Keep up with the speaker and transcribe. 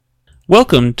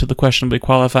Welcome to the Questionably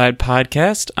Qualified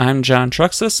podcast. I'm John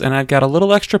Truxas, and I've got a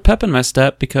little extra pep in my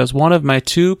step because one of my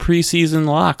two preseason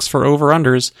locks for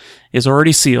over-unders is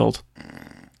already sealed.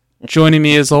 Joining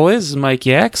me, as always, is Mike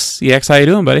Yax. Yax, how you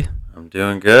doing, buddy? I'm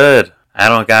doing good. I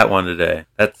don't got one today.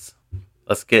 Let's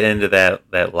get into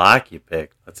that lock you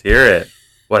picked. Let's hear it.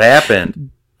 What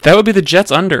happened? That would be the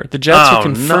Jets under. The Jets are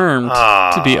confirmed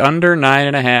to be under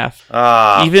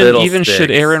 9.5. Even should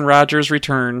Aaron Rodgers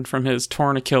return from his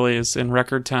torn Achilles in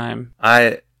record time.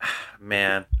 I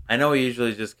know we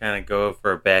usually just kind of go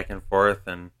for a back and forth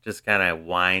and just kind of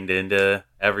wind into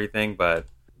everything, but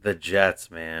the Jets,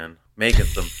 man, making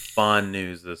some fun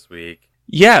news this week.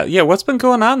 Yeah. What's been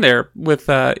going on there with?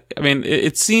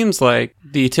 It seems like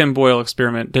the Tim Boyle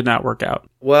experiment did not work out.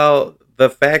 Well, the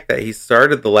fact that he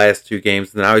started the last two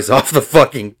games and now he's off the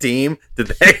fucking team, did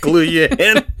that glue you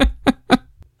in?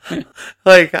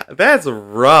 Like, that's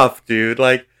rough, dude.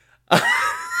 Like, I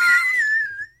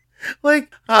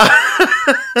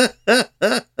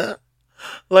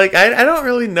don't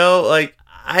really know. Like,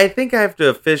 I think I have to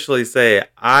officially say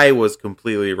I was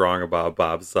completely wrong about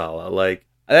Bob Saleh. Like,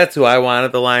 that's who I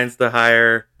wanted the Lions to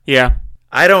hire. Yeah.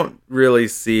 I don't really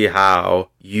see how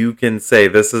you can say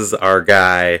this is our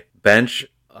guy, bench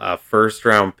a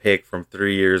first-round pick from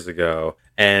 3 years ago,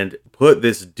 and put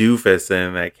this doofus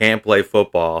in that can't play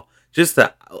football just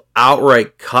to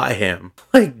outright cut him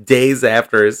like days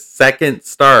after his second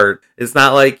start. It's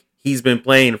not like he's been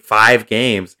playing 5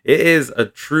 games. It is a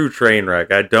true train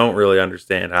wreck. I don't really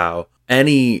understand how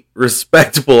any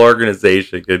respectable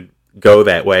organization could go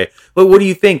that way. But what do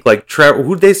you think? Like,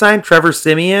 who'd they sign? Trevor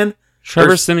Siemian?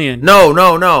 Siemian.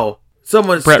 No.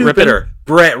 Someone Brett stupider. Rippon?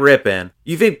 Brett Rippon.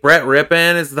 You think Brett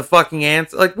Rippon is the fucking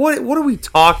answer? Like, what are we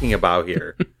talking about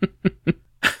here?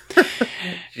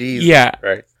 Jesus yeah.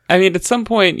 Christ. I mean, at some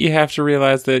point, you have to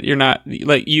realize that you're not,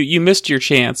 like, you missed your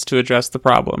chance to address the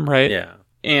problem, right? Yeah.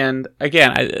 And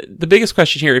again, the biggest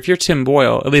question here, if you're Tim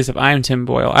Boyle, at least if I'm Tim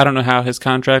Boyle, I don't know how his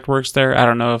contract works there. I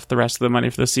don't know if the rest of the money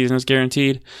for the season is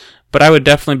guaranteed. But I would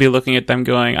definitely be looking at them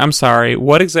going, I'm sorry,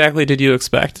 what exactly did you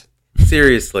expect?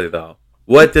 Seriously, though.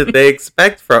 What did they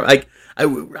expect from... Like, I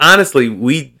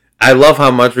love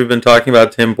how much we've been talking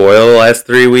about Tim Boyle the last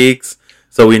 3 weeks.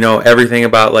 So we know everything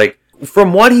about, like,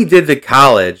 from what he did to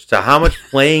college to how much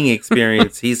playing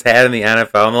experience he's had in the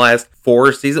NFL in the last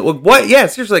 4 seasons. What? Yeah,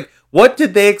 seriously, like, what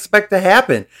did they expect to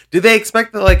happen? Did they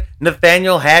expect that, like,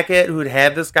 Nathaniel Hackett, who'd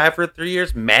had this guy for 3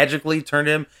 years, magically turned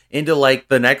him into, like,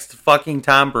 the next fucking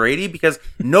Tom Brady? Because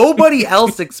nobody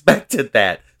else expected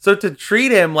that. So to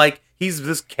treat him like he's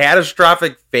this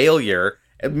catastrophic failure,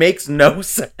 it makes no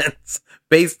sense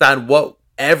based on what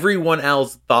everyone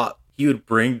else thought he would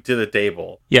bring to the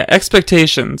table. Yeah,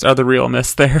 expectations are the real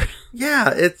miss there.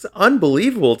 Yeah, it's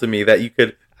unbelievable to me that you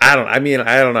could... I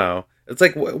don't know. It's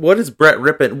like, what is Brett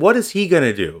Rippon? What is he going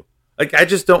to do? Like, I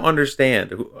just don't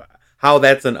understand how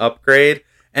that's an upgrade.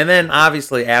 And then,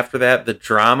 obviously, after that, the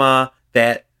drama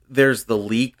that there's the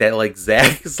leak that, like,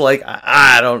 Zach is like,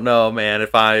 I don't know, man,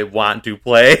 if I want to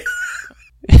play.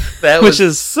 That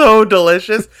was so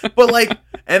delicious. But, like,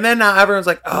 and then now everyone's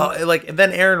like, oh, like, and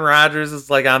then Aaron Rodgers is,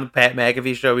 like, on the Pat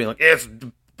McAfee show being like, it's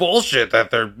bullshit that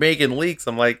they're making leaks.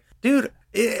 I'm like, dude,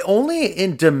 only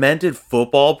in demented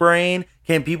football brain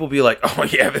can people be like, oh,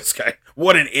 yeah, this guy,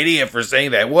 what an idiot for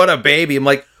saying that. What a baby. I'm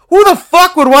like, who the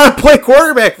fuck would want to play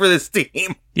quarterback for this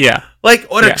team? Yeah. Like,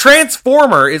 a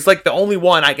transformer is, like, the only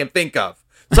one I can think of.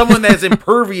 Someone that's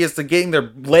impervious to getting their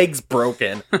legs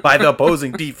broken by the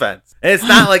opposing defense. And it's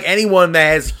not like anyone that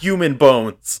has human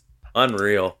bones.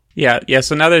 Unreal. Yeah,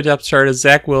 so now their depth chart is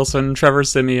Zach Wilson, Trevor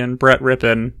Siemian, Brett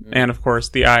Rippon, and, of course,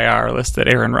 the IR listed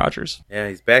Aaron Rodgers. Yeah,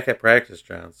 he's back at practice,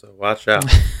 John, so watch out.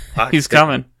 He's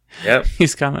coming. Yep.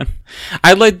 He's coming.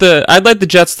 I'd like the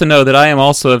Jets to know that I am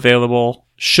also available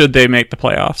should they make the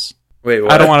playoffs. Wait,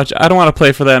 what? I don't want to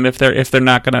play for them if they're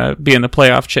not going to be in the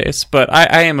playoff chase, but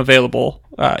I am available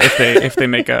if they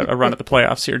make a run at the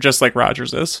playoffs here, just like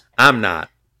Rodgers is. I'm not.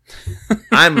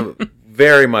 I'm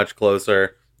very much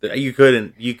closer. You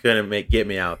couldn't get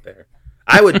me out there.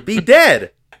 I would be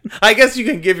dead. I guess you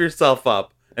can give yourself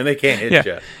up, and they can't hit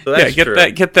you. So that's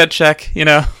true. Get that check. You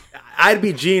know, I'd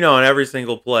be Geno on every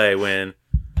single play when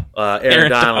Aaron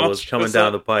Donald was coming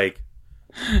down the pike.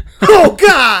 Oh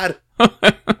God!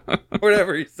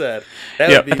 Whatever he said.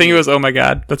 I think it was. Oh my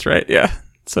God! That's right. Yeah,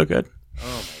 so good.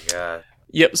 Oh my God.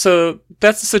 Yep, so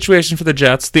that's the situation for the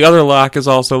Jets. The other lock is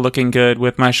also looking good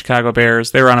with my Chicago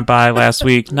Bears. They were on a bye last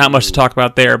week. Not much to talk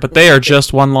about there, but they are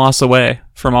just one loss away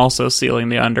from also sealing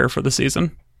the under for the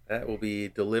season. That will be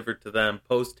delivered to them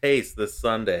post-haste this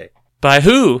Sunday. By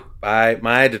who? By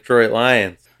my Detroit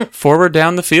Lions. Forward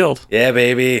down the field. Yeah,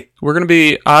 baby. We're going to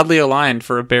be oddly aligned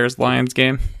for a Bears-Lions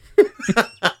game.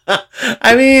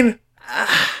 I mean,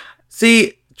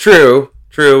 see, true.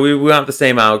 We want the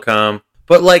same outcome.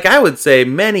 But like I would say,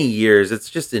 many years, it's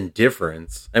just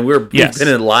indifference. And we've been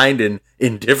aligned in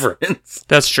indifference.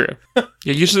 That's true. Yeah,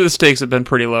 usually the stakes have been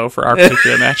pretty low for our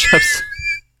particular matchups.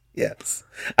 Yes.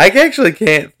 I actually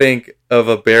can't think of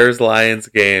a Bears-Lions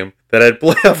game that had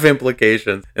playoff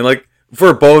implications. And like,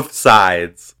 for both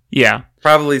sides. Yeah.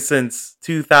 Probably since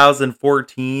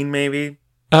 2014, maybe.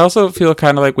 I also feel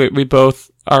kind of like we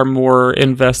both are more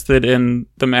invested in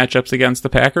the matchups against the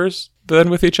Packers than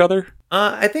with each other.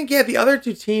 I think, the other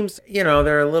two teams,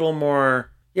 they're a little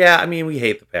more... Yeah, I mean, we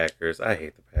hate the Packers. I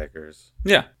hate the Packers.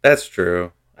 Yeah. That's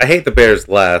true. I hate the Bears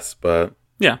less, but...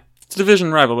 Yeah. It's a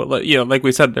division rival, but like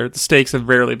we said, the stakes have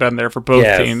rarely been there for both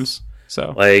teams.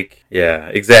 So, yeah,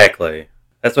 exactly.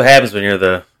 That's what happens when you're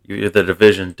the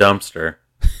division dumpster.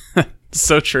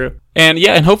 So true. And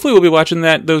hopefully we'll be watching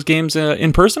those games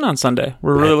in person on Sunday.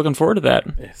 We're really looking forward to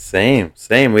that.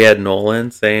 Same. We had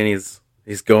Nolan saying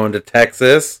he's going to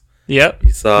Texas. Yep.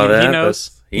 You saw that.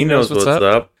 He knows what's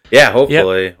up. Yeah,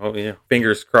 hopefully. Yep.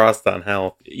 Fingers crossed on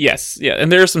health. Yes, yeah.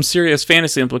 And there are some serious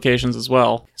fantasy implications as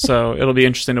well. So it'll be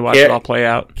interesting to watch it all play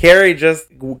out. Carrie just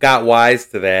got wise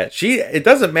to that. It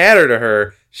doesn't matter to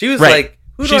her. She was like,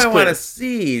 who do I want to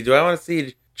see? Do I want to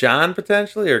see John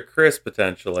potentially or Chris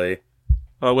potentially?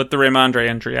 Well, with the Ramondre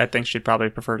injury, I think she'd probably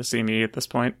prefer to see me at this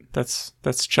point. That's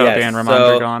Chubb and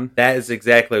Ramondre gone. That is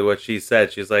exactly what she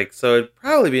said. She's like, so it'd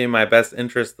probably be in my best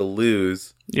interest to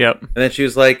lose. Yep. And then she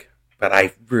was like, but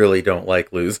I really don't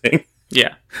like losing.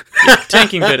 Yeah.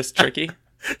 Tanking bit is tricky.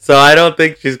 So I don't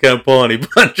think she's gonna pull any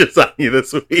punches on you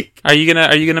this week. Are you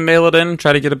gonna mail it in and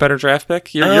try to get a better draft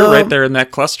pick? You're right there in that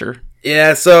cluster.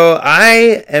 Yeah, so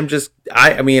I am just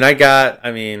I don't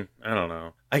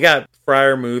know. I got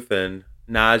Freiermuth and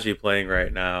Najee playing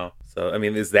right now. So I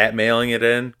mean, is that mailing it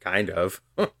in? Kind of.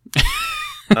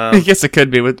 I guess it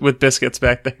could be with biscuits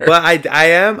back there. But I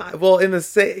am in the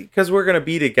same because we're gonna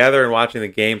be together and watching the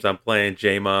games. I'm playing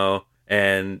JMO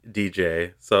and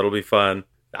DJ, so it'll be fun.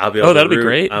 I'll be able to root be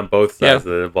great on both sides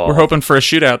of the ball. We're hoping for a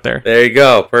shootout there. There you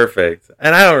go, perfect.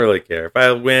 And I don't really care if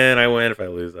I win, I win. If I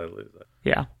lose, I lose.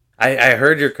 Yeah. I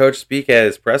heard your coach speak at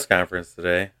his press conference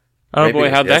today. Oh boy,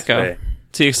 how'd that go?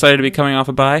 Is he excited to be coming off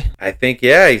a bye? I think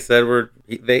he said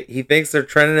he thinks they're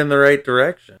trending in the right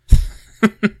direction.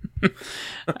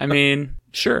 I mean,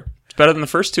 sure. It's better than the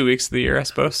first 2 weeks of the year, I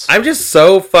suppose. I'm just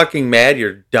so fucking mad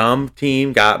your dumb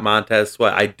team got Montez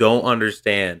Sweat. I don't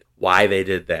understand why they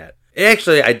did that.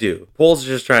 Actually, I do. Poles is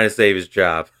just trying to save his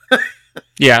job.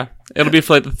 Yeah. It'll be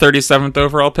for like the 37th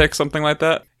overall pick, something like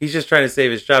that. He's just trying to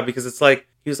save his job because it's like,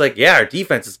 he was like, yeah, our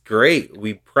defense is great.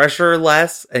 We pressure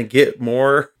less and get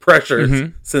more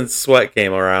pressures since Sweat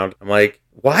came around. I'm like,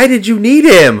 why did you need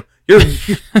him? Your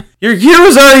year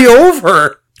was already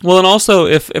over. Well, and also,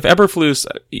 if Eberflus,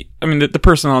 I mean, the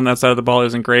personnel on that side of the ball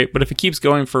isn't great, but if it keeps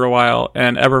going for a while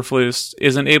and Eberflus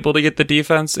isn't able to get the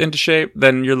defense into shape,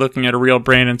 then you're looking at a real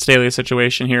Brandon Staley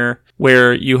situation here,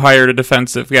 where you hired a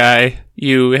defensive guy,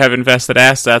 you have invested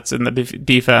assets in the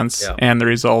defense, and the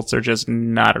results are just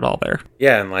not at all there.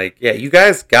 Yeah, and you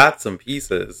guys got some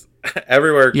pieces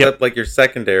everywhere except your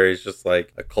secondary is just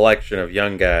like a collection of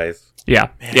young guys. Yeah.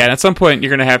 Man. Yeah, and at some point, you're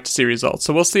going to have to see results.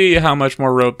 So we'll see how much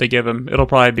more rope they give him. It'll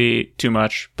probably be too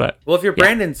much, but... Well, if you're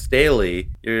Brandon Staley,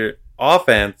 your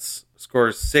offense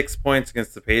scores 6 points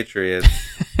against the Patriots,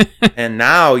 and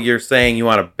now you're saying you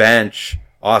want to bench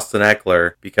Austin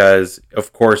Eckler because,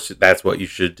 of course, that's what you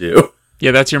should do.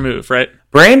 Yeah, that's your move, right?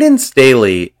 Brandon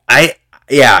Staley, I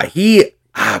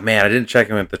didn't check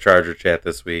him at the Charger chat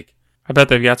this week. I bet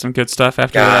they've got some good stuff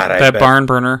after that barn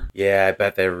burner. Yeah, I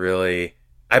bet they're really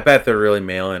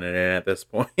mailing it in at this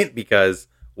point because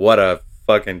what a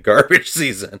fucking garbage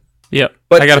season. Yep.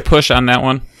 But I got to push on that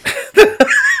one.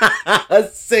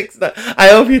 6. I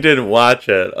hope you didn't watch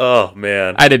it. Oh,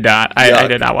 man. I did not. I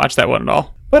did not watch that one at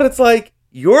all. But it's like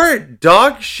your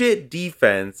dog shit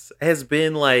defense has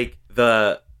been like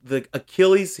the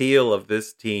Achilles heel of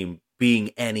this team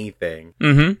being anything.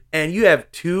 Mm-hmm. And you have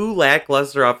 2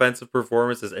 lackluster offensive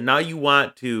performances, and now you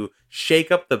want to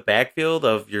shake up the backfield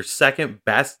of your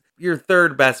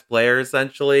third best player,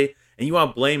 essentially, and you want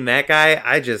to blame that guy.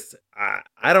 I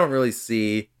don't really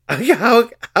see how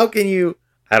can you.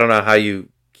 I don't know how you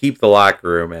keep the locker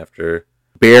room after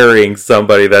burying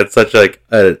somebody that's such like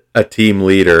a team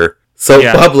leader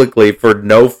publicly for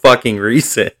no fucking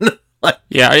reason.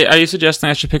 Yeah, are you suggesting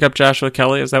I should pick up Joshua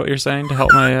Kelly? Is that what you're saying to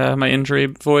help my injury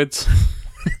voids?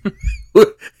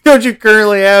 Don't you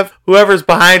currently have whoever's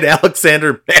behind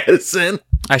Alexander Madison?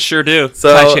 I sure do.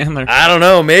 So, Ty Chandler. I don't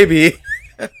know, maybe.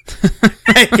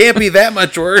 It can't be that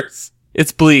much worse.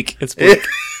 It's bleak. It's bleak.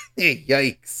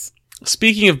 Yikes.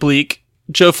 Speaking of bleak,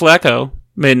 Joe Flacco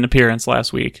made an appearance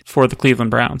last week for the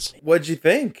Cleveland Browns. What'd you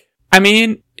think? I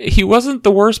mean, he wasn't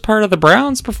the worst part of the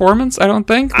Browns' performance, I don't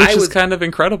think, which is kind of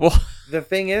incredible. The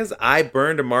thing is, I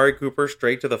burned Amari Cooper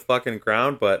straight to the fucking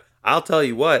ground, but I'll tell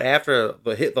you what, after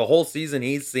the whole season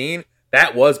he's seen,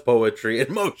 that was poetry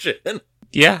in motion.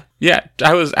 Yeah.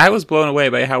 I was blown away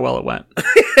by how well it went.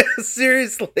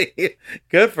 Seriously.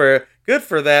 Good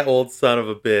for that old son of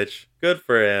a bitch. Good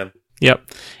for him.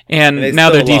 Yep. And now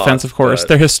their defense, of course,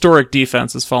 their historic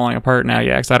defense is falling apart now,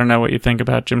 Yax. I don't know what you think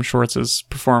about Jim Schwartz's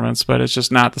performance, but it's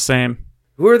just not the same.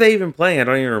 Who are they even playing? I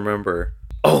don't even remember.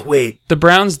 Oh, wait. The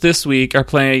Browns this week are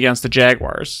playing against the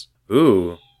Jaguars.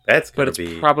 Ooh, that's going to be...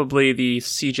 But it's probably the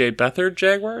C.J. Beathard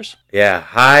Jaguars? Yeah,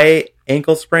 high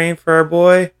ankle sprain for our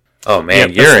boy. Oh,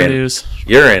 man, yep,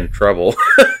 you're in trouble.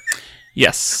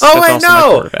 Yes. Oh, I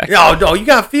know. No, you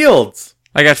got Fields.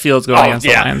 I got Fields going against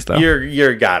the Lions, though.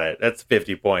 You're got it. That's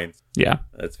 50 points. Yeah.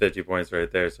 That's 50 points right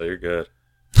there, so you're good.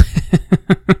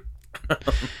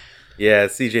 Yeah,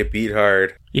 CJ beat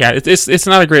hard. Yeah, it's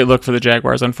not a great look for the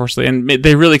Jaguars, unfortunately. And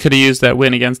they really could have used that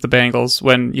win against the Bengals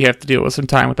when you have to deal with some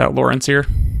time without Lawrence here.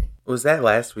 Was that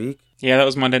last week? Yeah, that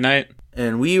was Monday night.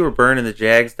 And we were burning the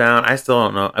Jags down. I still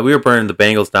don't know. We were burning the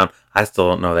Bengals down. I still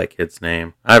don't know that kid's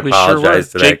name. I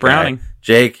apologize to that Jake Browning.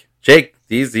 Guy. Jake,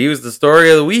 he was the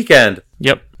story of the weekend.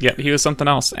 Yep, he was something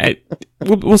else.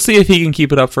 We'll see if he can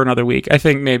keep it up for another week. I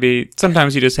think maybe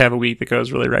sometimes you just have a week that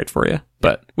goes really right for you,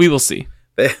 but we will see.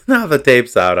 Now the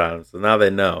tape's out on him, so now they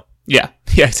know. Yeah,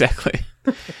 exactly.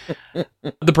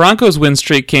 The Broncos' win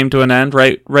streak came to an end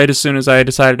right as soon as I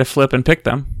decided to flip and pick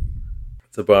them.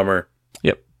 It's a bummer.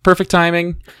 Yep, perfect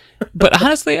timing. But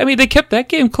honestly, I mean, they kept that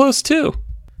game close too.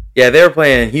 Yeah, they were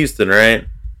playing in Houston, right?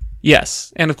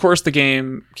 Yes, and of course the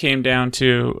game came down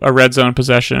to a red zone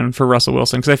possession for Russell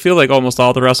Wilson, because I feel like almost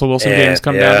all the Russell Wilson games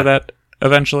come down to that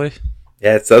eventually.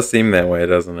 Yeah, it does seem that way,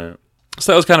 doesn't it?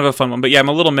 So that was kind of a fun one. But yeah, I'm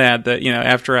a little mad that,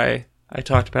 after I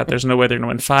talked about there's no way they're going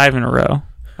to win 5 in a row.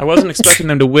 I wasn't expecting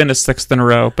them to win a 6th in a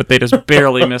row, but they just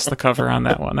barely missed the cover on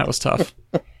that one. That was tough.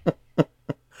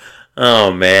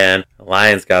 Oh, man. The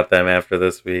Lions got them after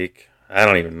this week. I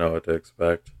don't even know what to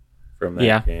expect from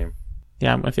that game.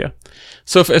 Yeah, I'm with you.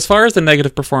 So as far as the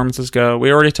negative performances go,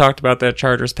 we already talked about that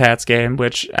Chargers-Pats game,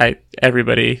 which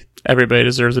everybody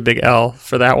deserves a big L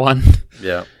for that one.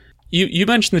 Yeah. You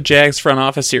mentioned the Jags front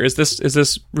office here. Is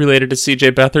this related to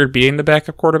C.J. Beathard being the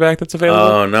backup quarterback that's available?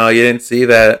 Oh, no, you didn't see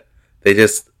that. They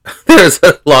just... There's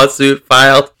a lawsuit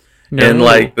filed in,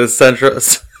 in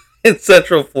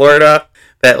Central Florida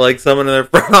that, someone in their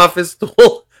front office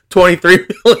stole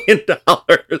 $23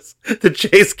 million to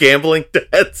chase gambling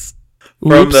debts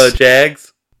from the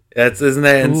Jags. Isn't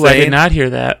that insane? Ooh, I did not hear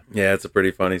that. Yeah, it's a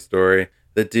pretty funny story.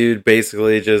 The dude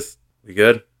basically just... We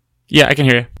good? Yeah, I can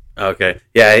hear you. Okay.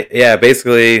 Yeah,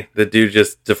 basically the dude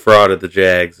just defrauded the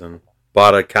Jags and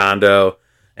bought a condo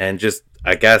and just,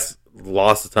 I guess,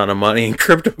 lost a ton of money in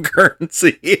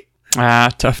cryptocurrency.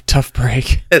 Tough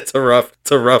break. It's a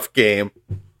rough game.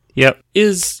 Yep.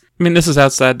 This is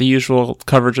outside the usual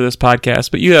coverage of this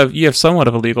podcast, but you have somewhat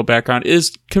of a legal background.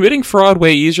 Is committing fraud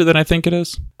way easier than I think it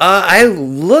is? I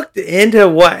looked into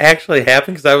what actually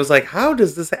happened because I was like, how did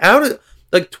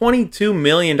 $22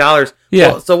 million. Yeah.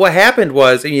 Well, so what happened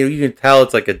was, you can tell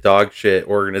it's like a dog shit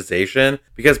organization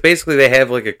because basically they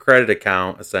have a credit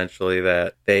account essentially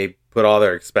that they put all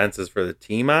their expenses for the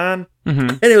team on,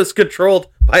 and it was controlled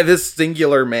by this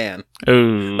singular man.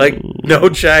 Ooh. No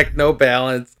check, no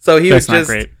balance. So he was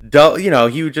just,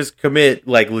 he would just commit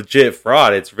legit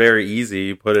fraud. It's very easy.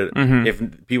 You put it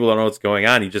if people don't know what's going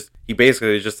on. He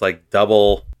basically just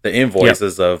double the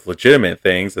invoices of legitimate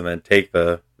things and then take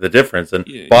the difference and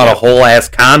bought a whole ass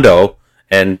condo.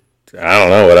 And I don't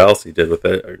know what else he did with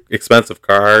it. Expensive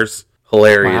cars,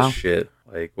 hilarious shit.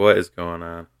 What is going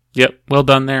on? Yep, well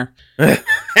done there. And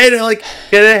could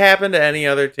it happen to any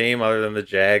other team other than the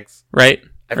Jags? Right.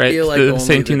 I feel like the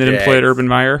same team that employed Urban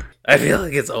Meyer. I feel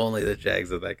like it's only the Jags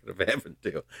that could have happened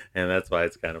to, and that's why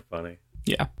it's kind of funny.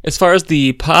 Yeah. As far as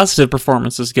the positive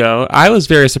performances go, I was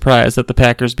very surprised that the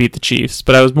Packers beat the Chiefs,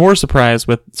 but I was more surprised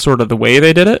with sort of the way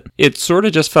they did it. It sort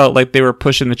of just felt like they were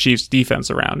pushing the Chiefs' defense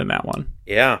around in that one.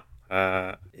 Yeah.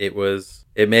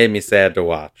 It made me sad to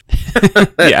watch.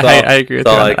 I agree with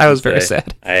that. I was very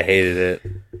sad. I hated it.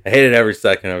 I hated every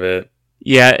second of it.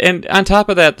 Yeah, and on top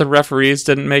of that, the referees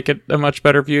didn't make it a much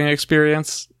better viewing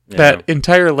experience. Yeah. That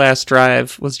entire last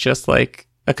drive was just a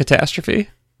catastrophe.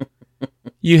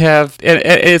 You have, and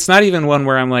it's not even one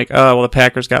where I'm like, oh, well, the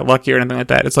Packers got lucky or anything like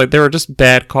that. It's there were just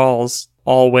bad calls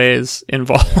always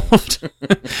involved.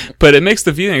 But it makes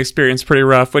the viewing experience pretty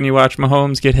rough when you watch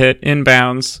Mahomes get hit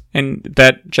inbounds, and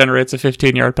that generates a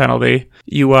 15-yard penalty.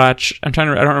 You watch, I don't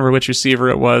remember which receiver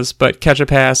it was, but catch a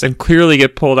pass and clearly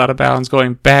get pulled out of bounds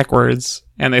going backwards,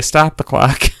 and they stop the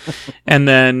clock. And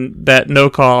then that no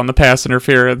call on the pass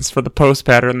interference for the post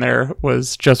pattern there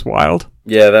was just wild.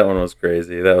 Yeah, that one was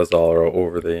crazy. That was all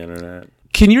over the internet.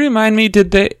 Can you remind me,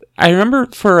 I remember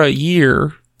for a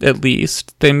year, at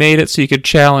least, they made it so you could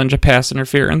challenge a pass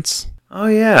interference. Oh,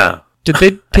 yeah. Did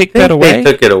they take that away?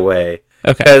 They took it away.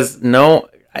 Okay. Because, no,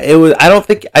 I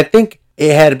think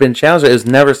it had been challenged. It was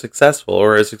never successful,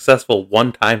 or it was successful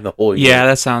one time the whole year. Yeah,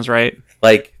 that sounds right.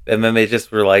 And then they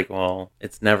just were like, well,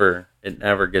 it never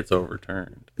gets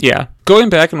overturned. Yeah. Going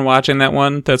back and watching that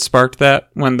one that sparked that,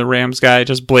 when the Rams guy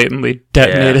just blatantly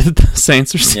detonated the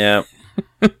Saints receiver. Yeah.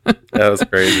 That was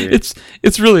crazy.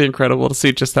 It's really incredible to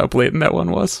see just how blatant that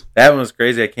one was. That one was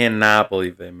crazy. I cannot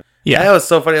believe they made it. Yeah. That was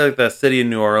so funny. Like, the city of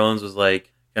New Orleans was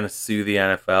like going to sue the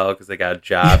NFL because they got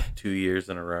jobbed 2 years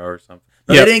in a row or something.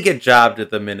 No, They didn't get jobbed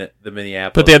at the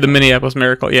Minneapolis. But they had the Minneapolis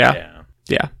Miracle. Yeah.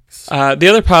 The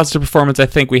other positive performance I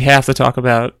think we have to talk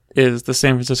about is the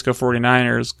San Francisco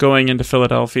 49ers going into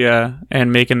Philadelphia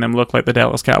and making them look like the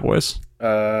Dallas Cowboys.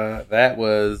 That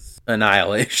was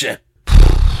annihilation.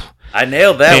 I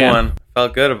nailed that one.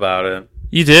 Felt good about it.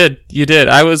 You did.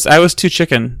 I was too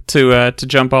chicken to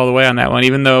jump all the way on that one.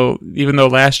 Even though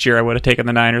last year I would have taken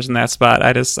the Niners in that spot.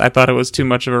 I thought it was too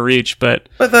much of a reach. But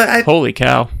holy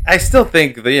cow! I still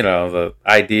think the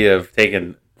idea of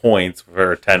taking points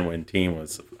for a 10-win team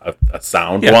was a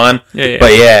sound one. Yeah.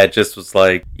 But yeah, it just was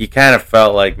like you kind of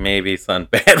felt like maybe something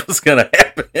bad was gonna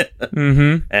happen.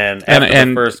 Mm-hmm. And after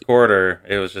the first quarter,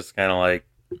 it was just kind of like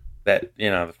that.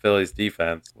 The Phillies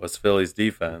defense was Phillies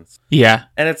defense. Yeah,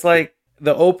 and it's like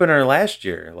the opener last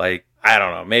year. Like, I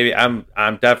don't know. Maybe I'm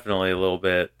definitely a little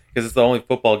bit, because it's the only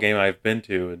football game I've been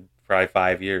to in probably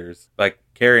 5 years. Like,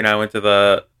 Carrie and I went to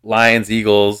the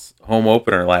Lions-Eagles home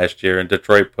opener last year, and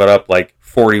Detroit put up like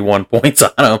 41 points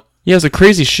on them. Yeah, it was a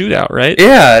crazy shootout, right?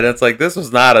 Yeah, and it's like, this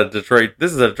is a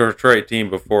Detroit team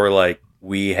before, like,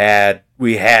 we had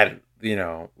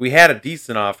a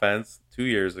decent offense 2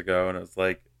 years ago, and it was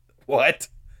like, what?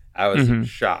 I was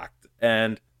shocked.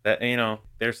 And that,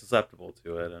 they're susceptible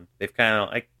to it, and they've kind of,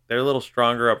 like, they're a little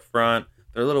stronger up front.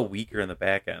 They're a little weaker in the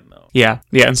back end, though. Yeah,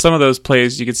 and some of those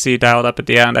plays you could see dialed up at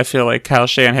the end. I feel like Kyle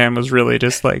Shanahan was really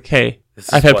just like, hey,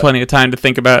 I've had plenty of time to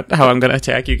think about how I'm going to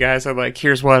attack you guys. I'm like,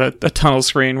 here's what a tunnel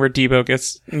screen where Debo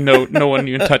gets no one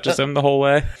even touches him the whole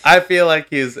way. I feel like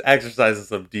he's exercising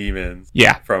some demons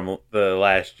from the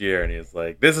last year, and he's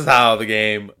like, this is how the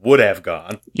game would have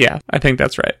gone. Yeah, I think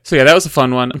that's right. So yeah, that was a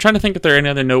fun one. I'm trying to think if there are any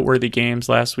other noteworthy games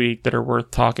last week that are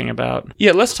worth talking about.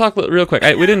 Yeah, let's talk real quick.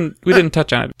 We didn't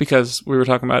touch on it because we were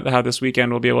talking about how this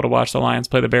weekend we'll be able to watch the Lions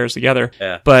play the Bears together.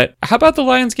 Yeah. But how about the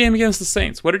Lions game against the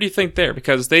Saints? What did you think there?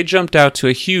 Because they jumped out to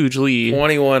a huge lead,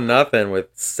 21-0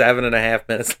 with 7.5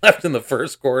 minutes left in the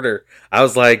first quarter. I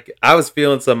was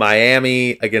feeling some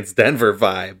Miami against Denver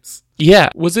vibes. Yeah,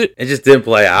 was it? It just didn't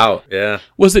play out. Yeah.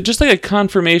 Was it just like a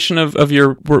confirmation of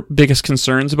your biggest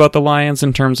concerns about the Lions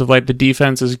in terms of like the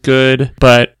defense is good,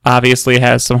 but obviously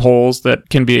has some holes that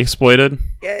can be exploited?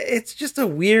 Yeah, it's just a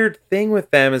weird thing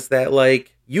with them is that,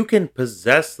 like, you can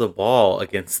possess the ball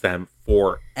against them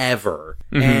forever,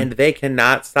 and they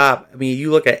cannot stop. I mean, you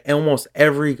look at almost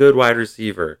every good wide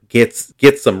receiver gets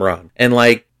some run, and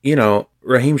like,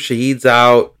 Raheem Shaheed's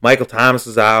out, Michael Thomas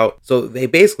is out, so they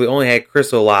basically only had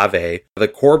Chris Olave, the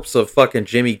corpse of fucking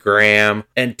Jimmy Graham,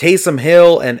 and Taysom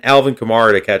Hill and Alvin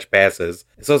Kamara to catch passes.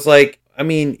 So it's like, I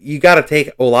mean, you got to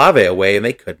take Olave away, and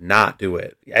they could not do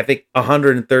it. I think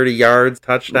 130 yards,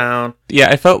 touchdown. Yeah,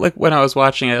 I felt like when I was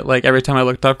watching it, like every time I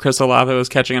looked up, Chris Olave was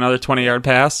catching another 20-yard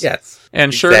pass. Yes.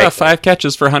 And sure enough, 5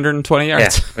 catches for 120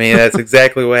 yards. Yeah, I mean, that's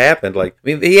exactly what happened. Like, I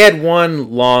mean, he had one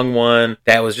long one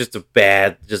that was just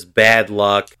bad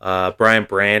luck. Brian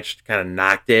Branch kind of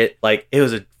knocked it. Like, it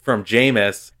was from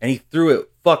Jameis, and he threw it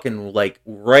fucking like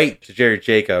right to Jerry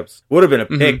Jacobs. Would have been a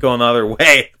pick going the other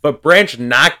way, but Branch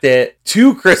knocked it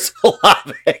to Chris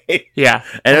Olave. Yeah,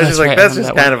 and it was just like, that's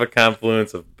just kind of a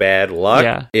confluence of bad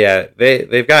luck. Yeah,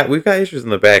 we've got issues in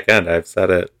the back end. I've said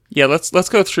it. Yeah, let's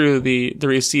go through the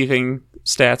receiving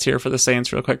stats here for the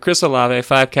Saints real quick. Chris Olave,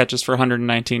 5 catches for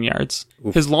 119 yards.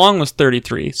 Oof. His long was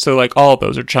 33, so like all of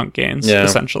those are chunk gains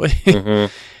essentially.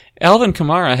 Mm-hmm. Alvin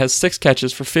Kamara has 6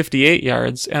 catches for 58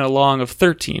 yards and a long of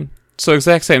 13. So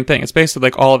exact same thing. It's basically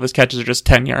like all of his catches are just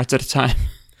 10 yards at a time.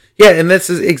 Yeah, and this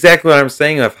is exactly what I'm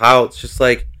saying of how it's just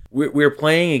like we're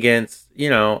playing against,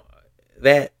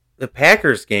 that the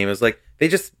Packers game is like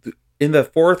in the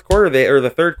fourth quarter, the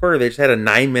third quarter, they just had a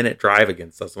 9-minute drive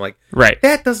against us. I'm like, right.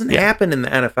 That doesn't happen in the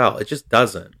NFL. It just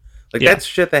doesn't. Like, that's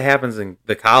shit that happens in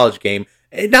the college game.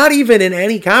 And not even in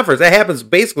any conference. That happens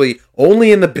basically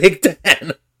only in the Big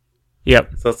Ten.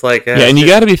 Yep. So it's like... and you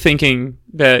got to be thinking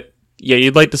that,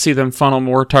 you'd like to see them funnel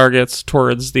more targets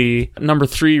towards the number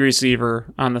 3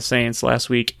 receiver on the Saints last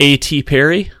week, A.T.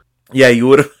 Perry. Yeah, you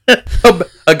would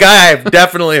have... a guy I've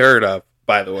definitely heard of,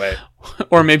 by the way.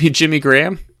 Or maybe Jimmy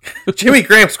Graham. Jimmy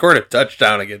Graham scored a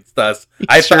touchdown against us.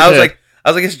 I was like,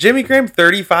 is Jimmy Graham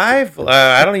 35?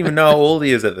 I don't even know how old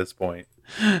he is at this point.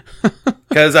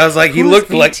 Because I was like, he looked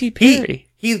like he.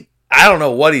 I don't know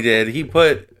what he did. He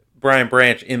put Brian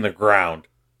Branch in the ground.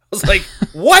 I was like,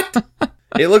 what?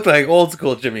 It looked like old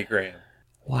school Jimmy Graham.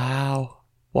 Wow.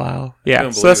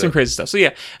 Yeah. So that's some crazy stuff. So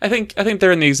yeah, I think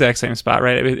they're in the exact same spot,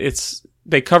 right?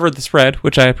 They covered the spread,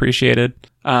 which I appreciated.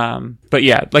 But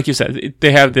yeah, like you said,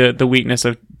 they have the weakness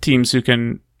of teams who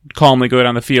can calmly go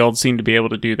down the field seem to be able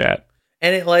to do that.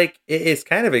 And it's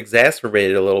kind of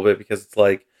exacerbated a little bit because it's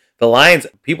like the Lions,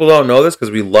 people don't know this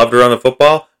because we love to run the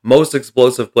football, most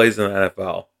explosive plays in the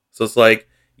NFL. So it's like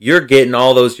you're getting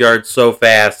all those yards so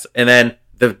fast, and then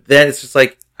it's just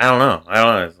like, I don't know.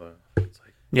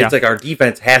 It's like our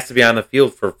defense has to be on the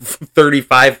field for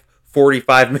 35,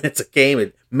 45 minutes a game.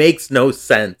 It makes no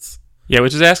sense. Yeah,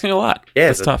 which is asking a lot.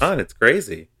 Yeah, it's tough. Ton. It's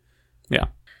crazy. Yeah.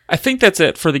 I think that's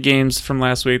it for the games from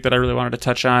last week that I really wanted to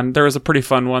touch on. There was a pretty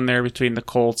fun one there between the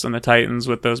Colts and the Titans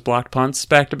with those blocked punts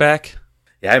back-to-back.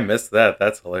 Yeah, I missed that.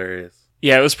 That's hilarious.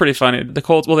 Yeah, it was pretty funny. The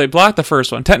Colts, they blocked the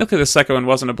first one. Technically, the second one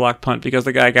wasn't a blocked punt because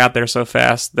the guy got there so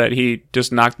fast that he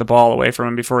just knocked the ball away from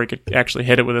him before he could actually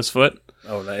hit it with his foot.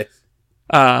 Oh, nice.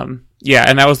 Yeah,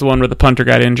 and that was the one where the punter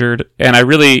got injured. And I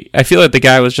feel like the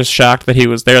guy was just shocked that he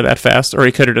was there that fast, or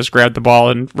he could have just grabbed the ball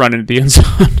and run into the end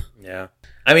zone. Yeah.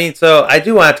 I mean, so I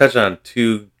do want to touch on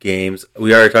 2 games.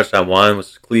 We already touched on one, which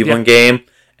was the Cleveland game.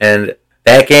 And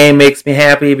that game makes me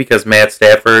happy because Matt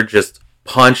Stafford just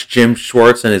punched Jim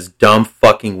Schwartz in his dumb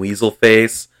fucking weasel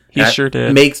face. He sure did.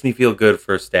 It makes me feel good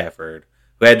for Stafford,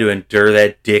 who had to endure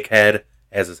that dickhead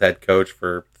as his head coach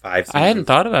for 5 seasons. I hadn't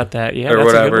thought about that. Yeah, or that's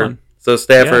whatever. a good one. So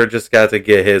Stafford just got to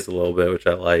get his a little bit, which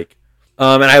I like.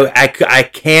 And I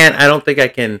don't think I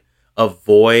can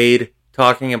avoid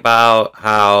talking about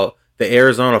how the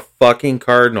Arizona fucking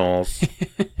Cardinals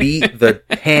beat the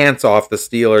pants off the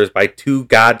Steelers by 2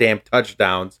 goddamn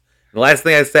touchdowns. The last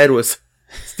thing I said was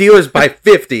Steelers by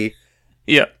 50.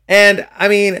 Yeah. And, I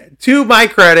mean, to my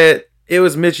credit, it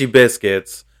was Mitchie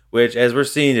Biscuits, which, as we're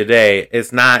seeing today,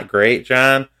 is not great,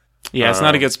 John. Yeah, it's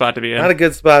not a good spot to be in. Not a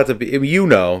good spot to be. You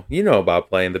know about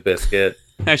playing the biscuit.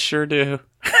 I sure do.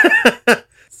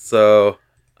 So,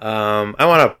 I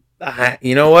want to.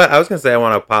 You know what? I was gonna say I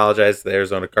want to apologize to the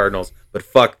Arizona Cardinals, but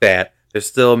fuck that. They're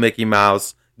still a Mickey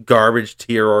Mouse garbage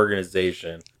tier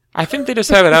organization. I think they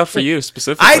just have it out for you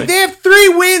specifically. They have 3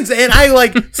 wins, and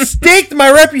I staked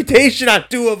my reputation on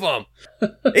 2 of them.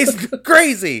 It's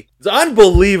crazy. It's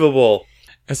unbelievable.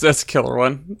 That's a killer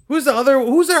one. Who's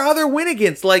our other win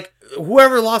against? Like,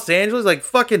 whoever Los Angeles, like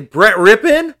fucking Brett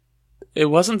Rippin? It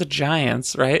wasn't the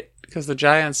Giants, right? Because the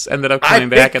Giants ended up coming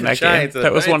back in that game.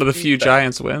 That was one of the few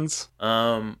Giants wins.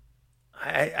 I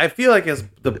feel like it's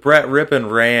the Brett Rippin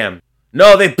Ram.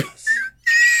 No, they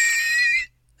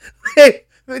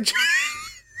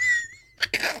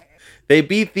they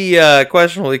beat the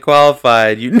questionably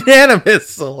qualified unanimous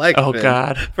selection. Oh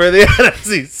God! For the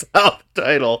NFC South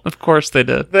title. Of course they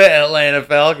did. The Atlanta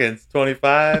Falcons,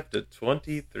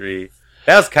 25-23.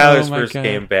 That was Kyler's first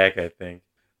game back, I think.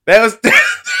 That was.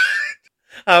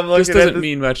 I'm looking. This doesn't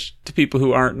mean much to people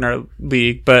who aren't in our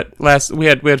league, but we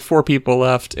had 4 people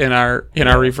left in our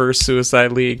reverse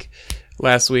suicide league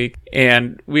last week,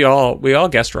 and we all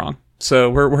guessed wrong.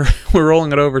 So we're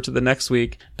rolling it over to the next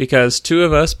week because 2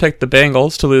 of us picked the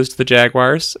Bengals to lose to the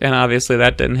Jaguars, and obviously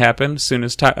that didn't happen as soon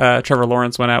as Trevor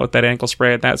Lawrence went out with that ankle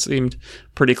sprain, and that seemed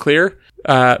pretty clear.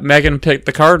 Megan picked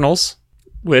the Cardinals,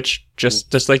 which,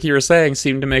 just like you were saying,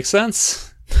 seemed to make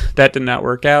sense. That did not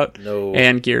work out. No.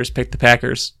 And Gears picked the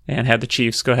Packers and had the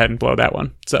Chiefs go ahead and blow that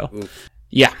one. So,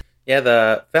 yeah. Yeah,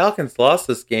 the Falcons lost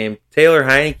this game. Taylor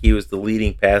Heineke was the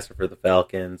leading passer for the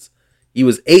Falcons. He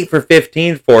was 8 for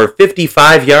 15 for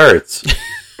 55 yards.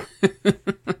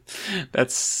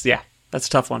 That's a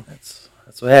tough one. That's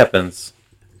what happens.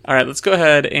 All right, let's go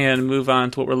ahead and move on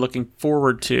to what we're looking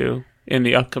forward to in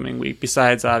the upcoming week,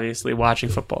 besides obviously watching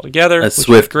football together. A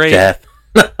swift great. Death.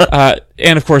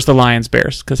 And of course the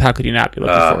Lions-Bears, because how could you not be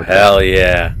looking forward to that? Oh, hell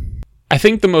yeah. I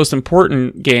think the most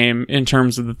important game in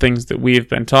terms of the things that we've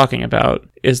been talking about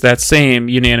is that same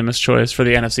unanimous choice for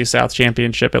the NFC South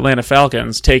Championship, Atlanta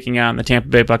Falcons taking on the Tampa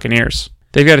Bay Buccaneers.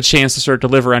 they've got a chance to sort of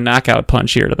deliver a knockout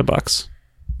punch here to the Bucs.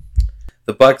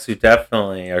 The Bucs, who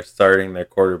definitely are starting their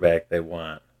quarterback they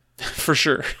want. For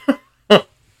sure.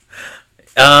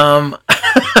 I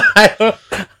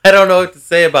don't know what to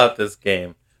say about this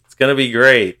game. It's gonna be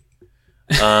great.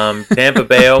 Tampa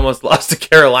Bay almost lost to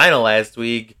Carolina last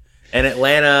week, and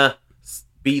Atlanta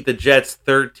beat the Jets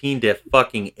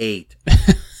 13-8.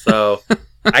 So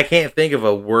I can't think of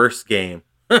a worse game.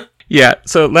 Yeah.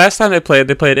 So last time they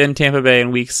played in Tampa Bay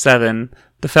in Week 7.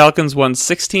 The Falcons won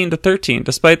 16-13,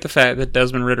 despite the fact that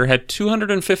Desmond Ridder had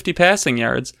 250 passing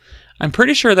yards. I'm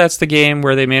pretty sure that's the game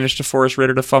where they managed to force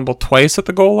Ridder to fumble twice at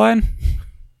the goal line.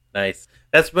 Nice.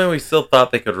 That's when we still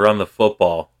thought they could run the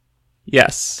football.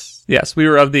 Yes, we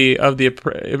were of the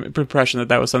impression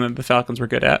that was something the Falcons were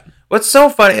good at. What's so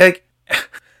funny, like,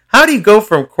 how do you go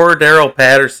from Cordero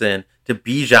Patterson to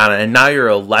Bijan, and now you're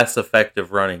a less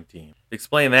effective running team?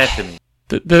 Explain that to me.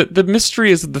 The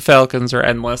mysteries of the Falcons are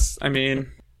endless. I mean,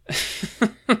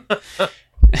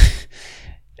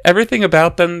 everything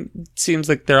about them seems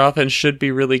like their offense should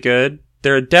be really good.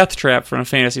 They're a death trap from a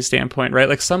fantasy standpoint, right?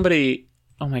 Like somebody,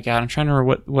 oh my God, I'm trying to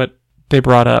remember what they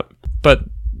brought up, but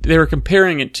they were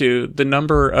comparing it to the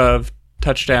number of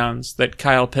touchdowns that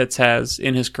Kyle Pitts has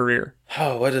in his career.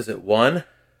 Oh, what is it? 1?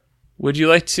 Would you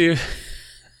like to?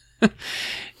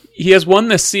 He has 1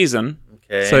 this season.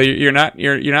 Okay. So you're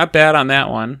not bad on that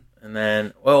one. And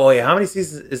then, wait, how many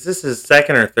seasons is this? His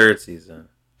second or third season?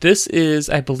 This is,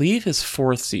 I believe, his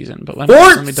 4th season. But let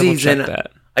me double check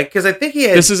that. Because I think he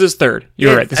had. This is his 3rd.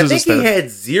 You're right. This is his 3rd. I think he had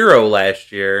 0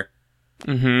 last year.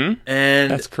 Mm-hmm.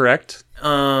 And that's correct.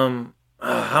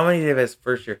 How many did he have his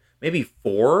first year? Maybe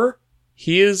 4.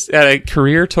 He is at a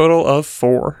career total of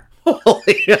 4.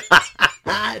 Holy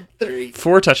God, 3.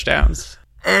 4 touchdowns.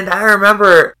 And I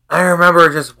remember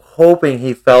just hoping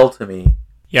he fell to me.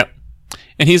 Yep.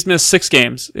 And he's missed 6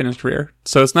 games in his career,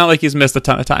 so it's not like he's missed a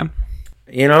ton of time.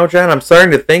 You know, John, I'm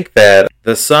starting to think that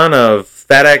the son of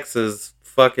FedEx's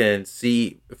fucking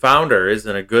founder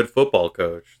isn't a good football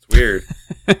coach. It's weird.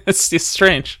 It's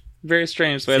strange. Very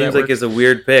strange the way that works. Seems like it's a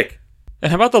weird pick. And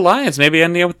how about the Lions? Maybe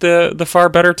ending up with the far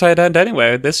better tight end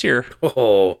anyway this year.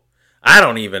 Oh, I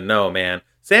don't even know, man.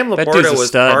 Sam Laporta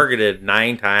was targeted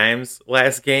 9 times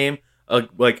last game,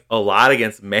 like a lot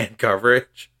against man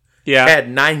coverage. Yeah. Had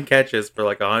 9 catches for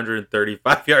like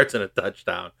 135 yards and a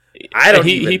touchdown. I don't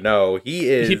even know.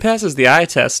 He passes the eye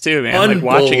test too, man. Like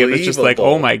watching him, it's just like,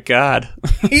 oh my God.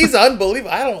 He's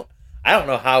unbelievable. I don't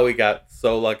know how we got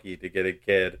so lucky to get a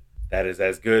kid that is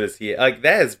as good as he. Like,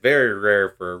 that is very rare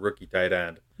for a rookie tight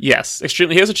end. Yes,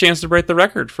 extremely. He has a chance to break the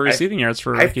record for receiving yards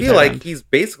for a rookie tight end. I feel like he's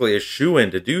basically a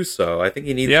shoo-in to do so. I think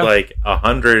he needs like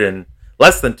 100 and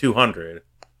less than 200.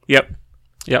 Yep.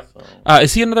 So.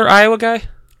 Is he another Iowa guy?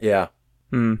 Yeah.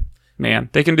 Man,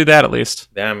 they can do that at least.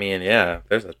 I mean, yeah,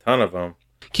 there's a ton of them.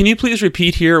 Can you please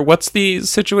repeat here? What's the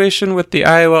situation with the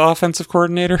Iowa offensive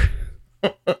coordinator?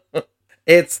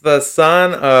 It's the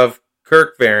son of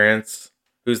Kirk Ferentz,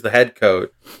 who's the head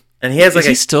coach, and he has like. Is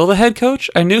he still the head coach?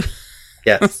 I knew.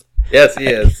 Yes, he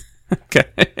is. Okay.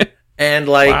 And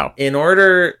in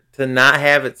order to not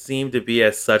have it seem to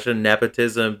be such a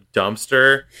nepotism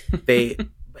dumpster, they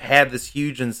had this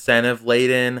huge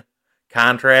incentive-laden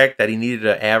contract that he needed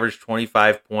to average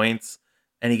 25 points,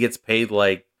 and he gets paid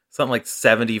like something like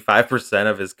 75%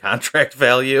 of his contract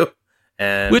value.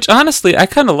 And which honestly I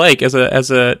kind of like as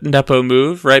a nepo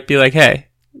move, right? Be like, hey,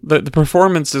 the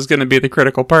performance is going to be the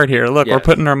critical part here. Look, We're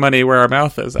putting our money where our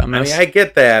mouth is on this. I mean, I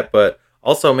get that, but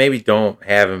also maybe don't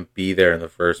have him be there in the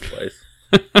first place.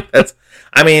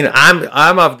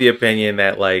 I'm of the opinion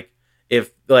that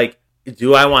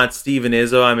do I want Steven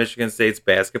Izzo on Michigan State's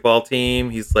basketball team?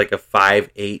 He's like a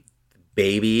 5'8"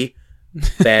 baby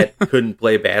that couldn't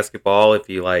play basketball if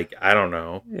he I don't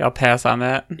know. I'll pass on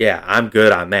that. Yeah, I'm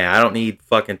good on that. I don't need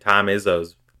fucking Tom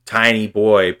Izzo's tiny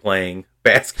boy playing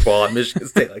basketball at Michigan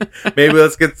State. Maybe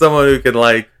let's get someone who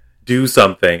can do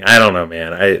something. I don't know,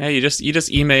 man. Yeah, you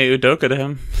just email Udoka to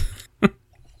him.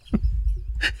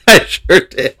 I sure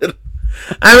did.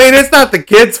 I mean, it's not the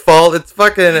kid's fault. It's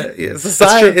fucking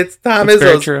society. It's Tom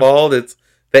Izzo's fault. It's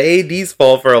the AD's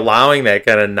fault for allowing that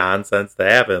kind of nonsense to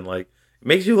happen. It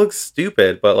makes you look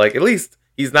stupid, but at least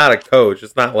he's not a coach.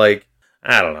 It's not I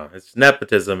don't know. It's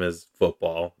nepotism is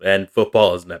football, and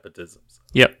football is nepotism.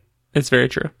 Yep. It's very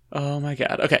true. Oh my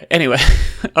God. Okay. Anyway,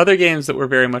 other games that we're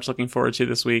very much looking forward to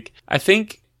this week. I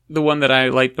think the one that I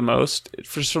like the most,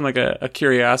 just from a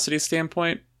curiosity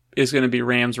standpoint, is going to be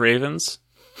Rams-Ravens,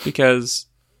 because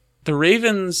the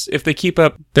Ravens, if they keep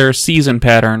up their season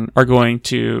pattern, are going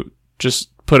to just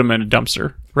put them in a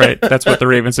dumpster, right? That's what the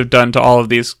Ravens have done to all of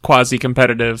these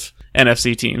quasi-competitive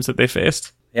NFC teams that they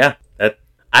faced. Yeah,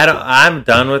 I'm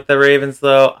done with the Ravens,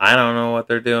 though. I don't know what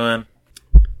they're doing.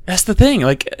 That's the thing.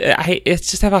 Like, it's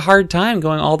just have a hard time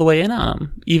going all the way in on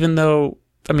them. Even though,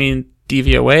 I mean,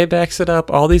 DVOA backs it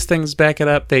up. All these things back it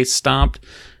up. They stomped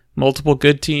multiple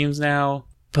good teams now.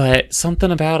 But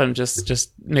something about them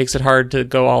just makes it hard to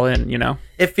go all in, you know?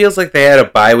 It feels like they had a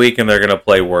bye week and they're going to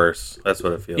play worse. That's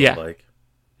what it feels like.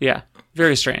 Yeah.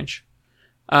 Very strange.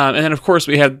 And then, of course,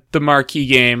 we had the marquee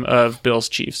game of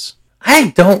Bills-Chiefs.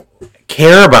 I don't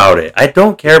care about it. I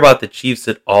don't care about the Chiefs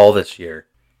at all this year.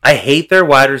 I hate their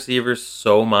wide receivers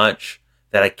so much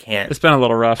that I can't. It's been a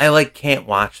little rough. I can't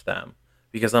watch them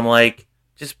because I'm like,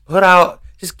 just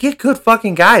get good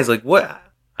fucking guys. Like what?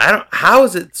 How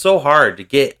is it so hard to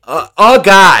get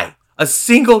a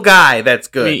single guy that's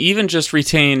good? I mean, even just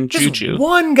retain Juju.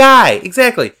 One guy,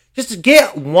 exactly. Just to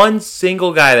get one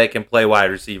single guy that can play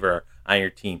wide receiver on your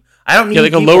team. I don't need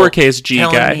like a lowercase G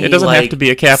guy. It doesn't have to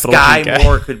be a capital G guy. Sky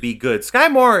Moore could be good. Sky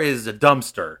Moore is a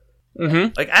dumpster.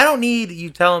 Mm-hmm. Like I don't need you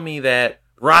telling me that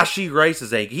Rashee Rice is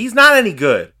he's not any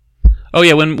good. Oh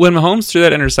yeah, when Mahomes threw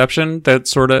that interception that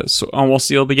sort of almost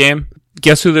sealed the game,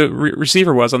 guess who the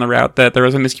receiver was on the route that there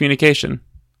was a miscommunication?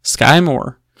 Sky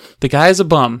Moore. The guy's a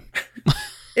bum.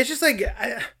 It's just like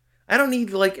I don't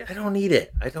need I don't need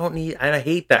it. I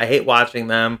hate that. I hate watching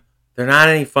them. They're not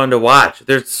any fun to watch.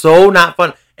 They're so not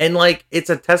fun. And it's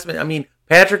a testament. I mean,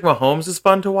 Patrick Mahomes is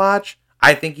fun to watch.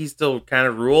 I think he still kind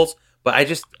of rules, but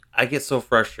I get so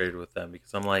frustrated with them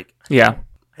because I'm like, I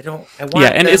want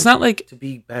and it's not like to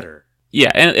be better.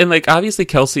 Yeah, and like obviously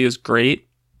Kelsey is great,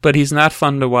 but he's not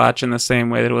fun to watch in the same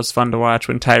way that it was fun to watch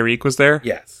when Tyreek was there.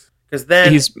 Yes. Because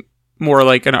then he's more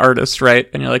like an artist, right?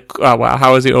 And you're like, oh wow,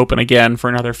 how is he open again for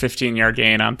another 15-yard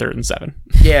gain on 3rd and 7?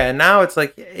 Yeah, and now it's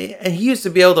like, and he used to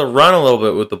be able to run a little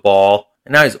bit with the ball,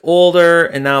 and now he's older,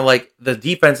 and now the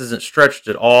defense isn't stretched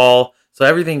at all, so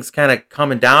everything's kind of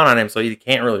coming down on him, so he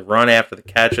can't really run after the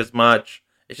catch as much.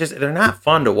 It's just they're not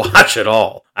fun to watch at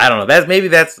all. I don't know.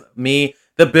 That's me.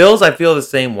 The Bills, I feel the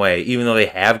same way, even though they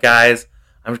have guys.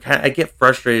 I get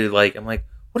frustrated. I'm like,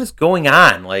 what is going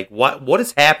on? Like, what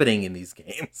is happening in these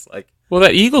games? Well,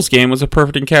 that Eagles game was a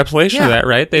perfect encapsulation of that,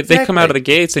 right? They come out of the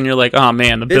gates, and you're like, oh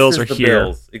man, the Bills are here.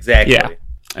 Bills. Exactly. Yeah,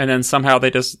 and then somehow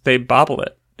they bobble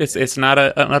it. It's not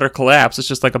an utter collapse. It's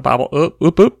just like a bobble,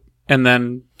 oop, oop, and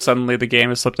then suddenly the game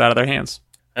has slipped out of their hands.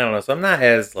 I don't know. So I'm not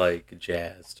as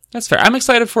jazzed. That's fair. I'm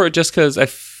excited for it just because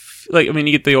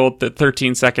you get the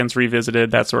 13 seconds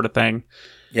revisited, that sort of thing.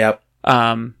 Yep.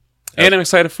 And I'm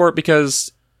excited for it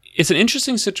because it's an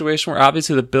interesting situation where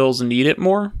obviously the Bills need it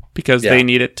more because they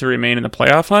need it to remain in the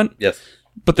playoff hunt. Yes.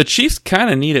 But the Chiefs kind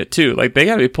of need it too. They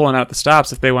got to be pulling out the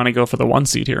stops if they want to go for the 1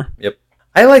 seed here. Yep.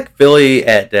 I like Philly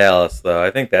at Dallas, though.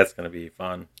 I think that's going to be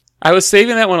fun. I was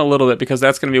saving that one a little bit because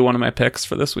that's going to be one of my picks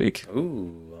for this week.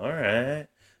 Ooh, all right.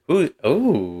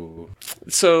 Ooh.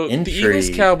 So Intrigue. The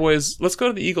Eagles-Cowboys, let's go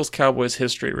to the Eagles-Cowboys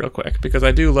history real quick because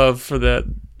I do love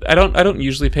I don't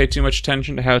usually pay too much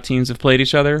attention to how teams have played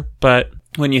each other, but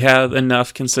when you have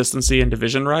enough consistency in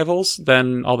division rivals,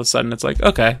 then all of a sudden it's like,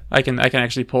 okay, I can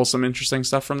actually pull some interesting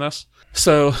stuff from this.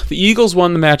 So the Eagles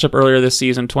won the matchup earlier this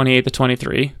season,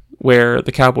 28-23, where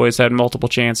the Cowboys had multiple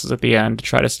chances at the end to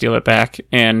try to steal it back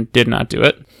and did not do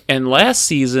it. And last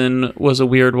season was a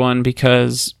weird one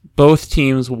because both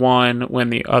teams won when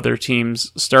the other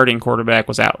team's starting quarterback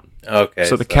was out. Okay.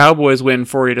 So the Cowboys win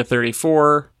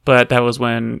 40-34, but that was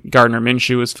when Gardner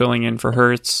Minshew was filling in for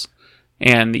Hurts.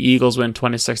 And the Eagles win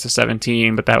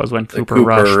 26-17, but that was when Cooper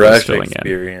Rush was filling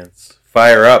experience.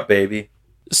 Fire up, baby.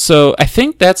 So I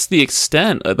think that's the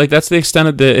extent. That's the extent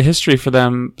of the history for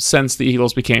them since the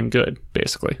Eagles became good,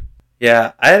 basically.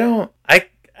 Yeah, I don't know. I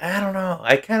don't know.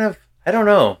 I don't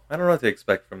know what to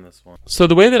expect from this one. So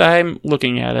the way that I'm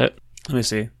looking at it, let me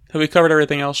see. Have we covered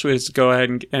everything else? Should we just go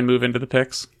ahead and move into the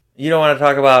picks? You don't want to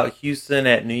talk about Houston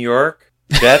at New York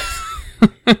Jets?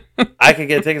 I could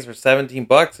get tickets for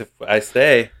 $17 if I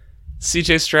stay.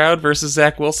 CJ Stroud versus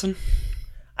Zach Wilson?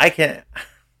 I can't.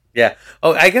 Yeah.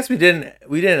 Oh, I guess we didn't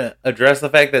address the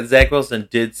fact that Zach Wilson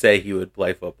did say he would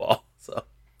play football. So.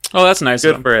 Oh, that's nice.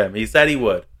 Good for him. He said he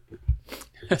would.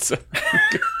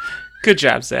 Good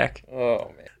job, Zach.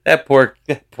 Oh man, that poor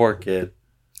kid.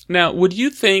 Now, would you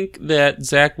think that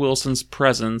Zach Wilson's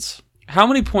presence? How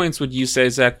many points would you say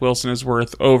Zach Wilson is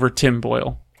worth over Tim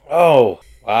Boyle? Oh,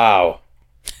 wow.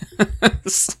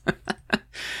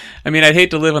 I mean, I'd hate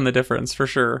to live on the difference for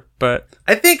sure, but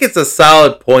I think it's a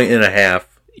solid 1.5.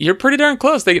 You're pretty darn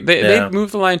close. They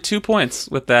moved the line 2 points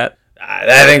with that.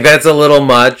 I think that's a little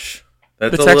much.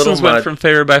 The Texans went from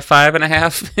favored by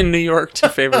 5.5 in New York to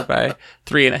favored by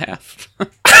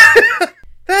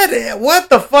 3.5. What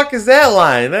the fuck is that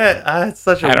line? That's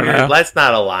such a weird. Know. That's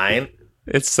not a line.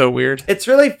 It's so weird. It's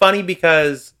really funny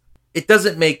because it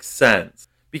doesn't make sense.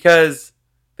 Because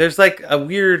there's like a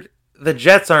weird... The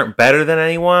Jets aren't better than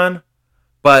anyone,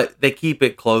 but they keep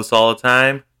it close all the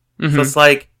time. Mm-hmm. So it's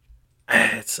like...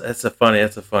 It's a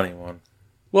funny one.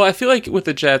 Well, I feel like with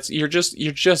the Jets, you're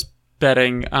just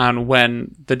betting on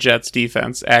when the Jets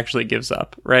defense actually gives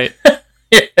up, right?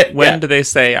 When do they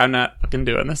say, I'm not fucking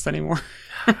doing this anymore?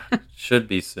 Should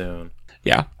be soon.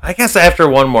 Yeah. I guess after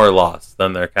one more loss,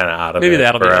 then they're kind of out of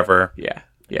it forever. Yeah.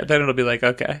 Then it'll be like,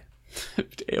 okay.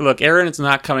 Look, Aaron is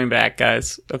not coming back,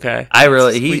 guys. Okay.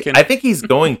 I think he's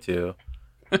going to.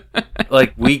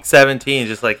 Like week 17,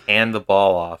 just like hand the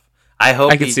ball off.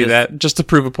 I can see that, just to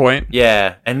prove a point.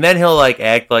 Yeah. And then he'll like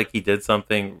act like he did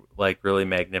something like really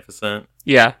magnificent.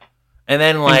 Yeah. And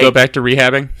then like go back to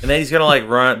rehabbing. And then he's gonna like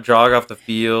jog off the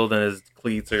field, and his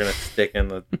cleats are gonna stick in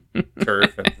the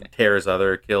turf and tear his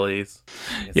other Achilles.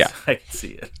 I can see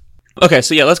it. Okay,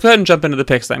 so yeah, let's go ahead and jump into the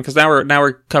picks then, because now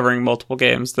we're covering multiple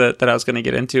games that I was going to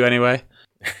get into anyway.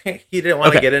 You didn't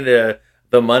want to get into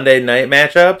the Monday night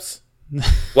matchups?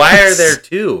 Why are there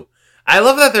two? I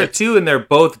love that there are two and they're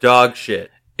both dog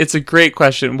shit. It's a great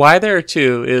question. Why there are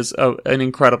two is an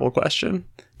incredible question.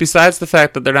 Besides the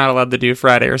fact that they're not allowed to do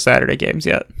Friday or Saturday games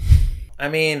yet. I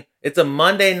mean, it's a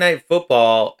Monday night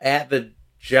football at the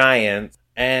Giants,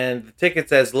 and the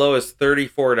ticket's as low as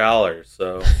 $34,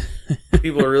 so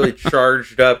people are really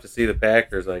charged up to see the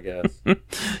Packers, I guess.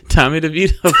 Tommy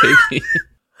DeVito, baby.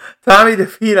 Tommy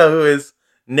DeVito, who is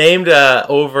named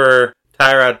over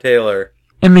Tyrod Taylor.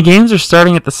 And the games are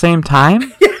starting at the same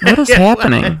time? What is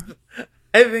happening?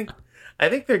 I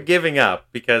think they're giving up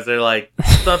because they're like,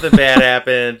 something bad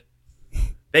happened.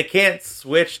 They can't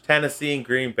switch Tennessee and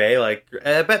Green Bay. Like,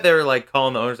 I bet they were like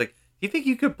calling the owners like, do you think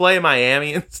you could play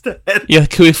Miami instead? Yeah,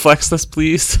 can we flex this,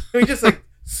 please? Can we just like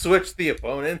switch the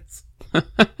opponents?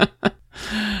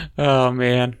 Oh,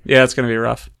 man. Yeah, it's going to be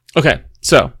rough. Okay,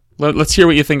 so let's hear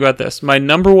what you think about this. My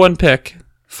number one pick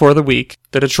for the week,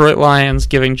 the Detroit Lions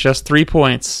giving just 3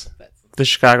 points, the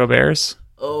Chicago Bears.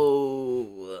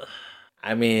 Oh,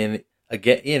 I mean,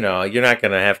 again, you're not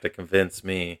going to have to convince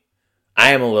me.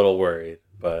 I am a little worried,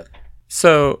 but...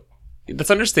 So,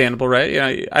 that's understandable, right?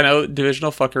 Yeah, I know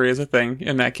divisional fuckery is a thing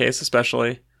in that case,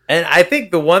 especially. And I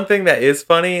think the one thing that is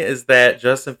funny is that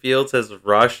Justin Fields has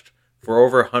rushed for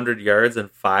over 100 yards in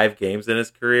 5 games in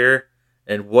his career.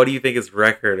 And what do you think his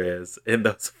record is in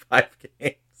those 5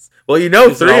 games? Well, is 3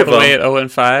 of them. All the way at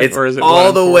 0-5? It's or is it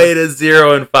all the way to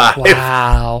 0-5.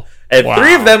 Wow. And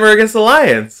 3 of them are against the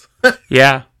Lions.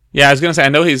 Yeah. Yeah, I was going to say, I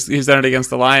know he's done it against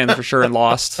the Lions for sure and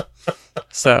lost.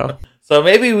 So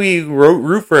maybe we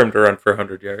root for him to run for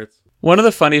 100 yards. One of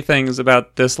the funny things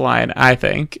about this line, I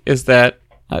think, is that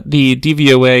the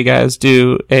DVOA guys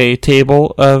do a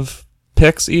table of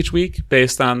picks each week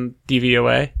based on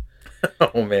DVOA.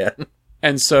 Oh, man.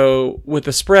 And so with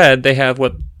the spread, they have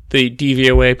what the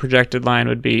DVOA projected line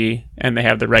would be, and they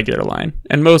have the regular line.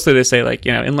 And mostly they say, like,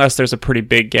 unless there's a pretty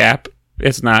big gap,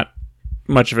 it's not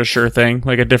much of a sure thing.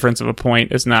 Like, a difference of a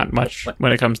point is not much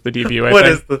when it comes to the DVOA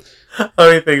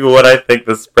Let me think of what I think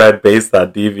the spread based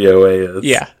on DVOA is.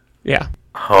 Yeah.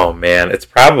 Oh, man. It's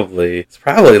probably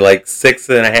like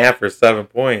 6.5 or 7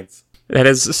 points. That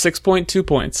is 6.2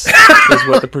 points is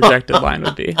what the projected line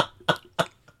would be.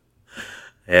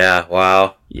 Yeah,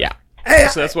 wow. Yeah.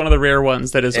 So that's one of the rare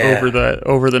ones that is over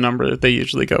the number that they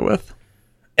usually go with.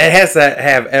 It has to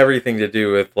have everything to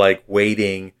do with like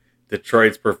weighting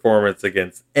Detroit's performance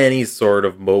against any sort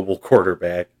of mobile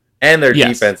quarterback and their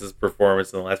defense's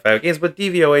performance in the last 5 games. But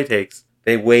DVOA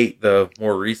they weight the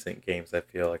more recent games, I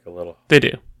feel like, a little. They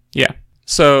do. Yeah.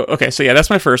 So that's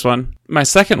my first one. My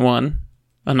second one,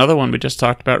 another one we just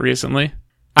talked about recently.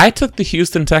 I took the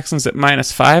Houston Texans at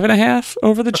 -5.5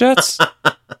 over the Jets.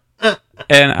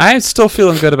 And I'm still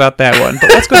feeling good about that one. But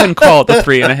let's go ahead and call it the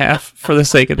 3.5 for the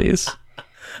sake of these.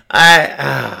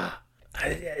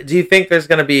 Do you think there's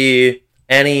going to be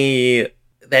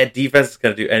that defense is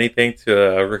going to do anything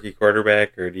to a rookie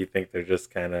quarterback, or do you think they're just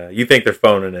you think they're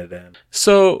phoning it in?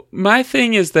 So my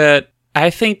thing is that I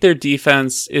think their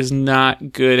defense is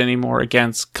not good anymore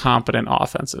against competent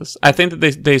offenses. I think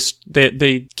that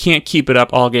they can't keep it up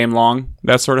all game long,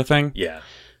 that sort of thing. Yeah.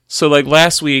 So like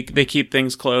last week, they keep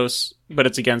things close, but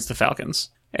it's against the Falcons.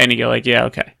 And you go like, yeah,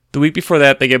 okay. The week before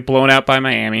that, they get blown out by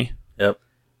Miami. Yep.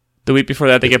 The week before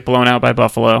that, they get blown out by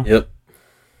Buffalo. Yep.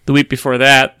 The week before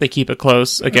that, they keep it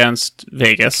close against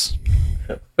Vegas.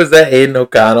 Was that Aiden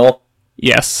O'Connell?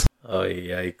 Yes. Oh,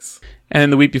 yikes. And then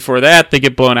the week before that, they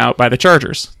get blown out by the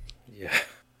Chargers. Yeah.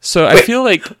 So I feel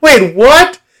like... Wait,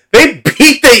 what? They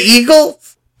beat the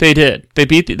Eagles? They did. They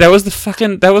beat... that was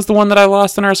the one that I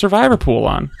lost in our Survivor pool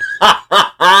on.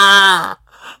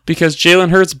 because Jalen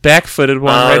Hurts backfooted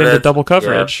one right into double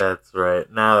coverage. Yeah, that's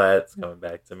right. Now that's coming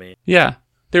back to me. Yeah.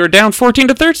 They were down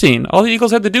 14-13. All the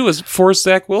Eagles had to do was force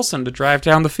Zach Wilson to drive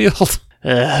down the field.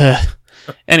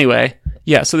 Anyway,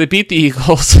 yeah, so they beat the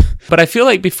Eagles. But I feel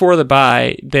like before the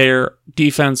bye, their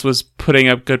defense was putting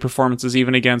up good performances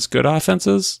even against good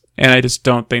offenses. And I just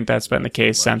don't think that's been the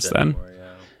case since then.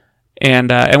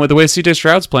 And with the way C.J.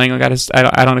 Stroud's playing, like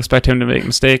I don't expect him to make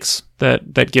mistakes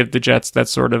that give the Jets that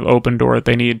sort of open door that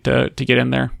they need to get in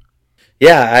there.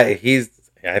 Yeah,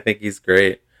 I think he's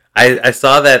great. I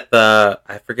saw that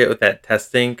I forget what that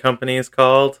testing company is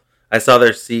called. I saw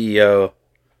their CEO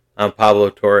on Pablo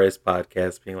Torres'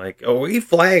 podcast being like, "Oh, we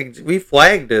flagged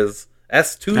his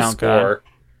S2 score. God.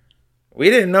 We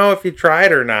didn't know if he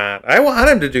tried or not. I want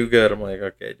him to do good." I'm like,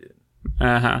 "Okay, dude.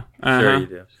 Sure you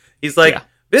do." He's like. Yeah.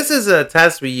 This is a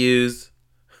test we use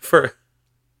for.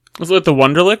 Was it the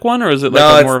Wonderlic one, or is it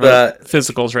like more of a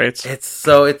physicals rates? It's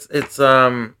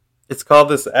called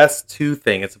this S2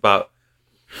 thing. It's about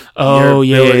your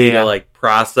ability to like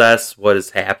process what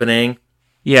is happening.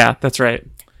 Yeah, that's right.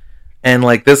 And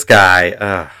like this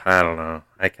guy, I don't know.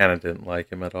 I kind of didn't like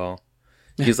him at all.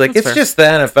 He's like, it's fair. Just the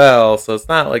NFL, so it's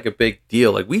not like a big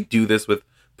deal. Like we do this with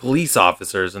police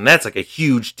officers, and that's like a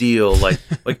huge deal. Like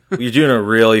you're doing a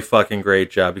really fucking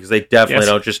great job because they definitely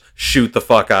don't just shoot the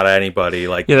fuck out of anybody.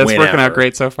 Like that's working out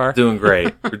great so far. Doing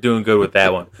great. We're doing good with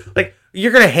that one. Like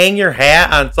you're gonna hang your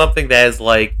hat on something that is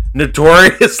like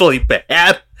notoriously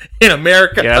bad in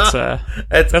America. Yeah,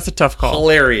 that's a tough call.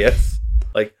 Hilarious.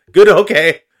 Like good.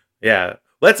 Okay. Yeah.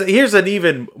 Here's an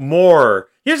even more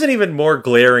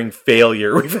glaring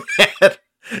failure we've had.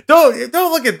 Don't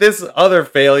look at this other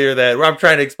failure that I'm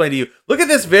trying to explain to you. Look at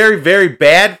this very, very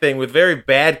bad thing with very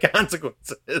bad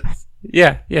consequences.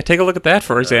 Yeah. Take a look at that,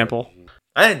 for example.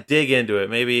 I didn't dig into it.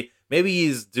 Maybe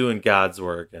he's doing God's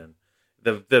work, and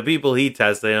the people he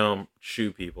tests, they don't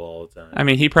shoot people all the time. I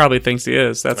mean, he probably thinks he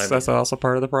is. That's also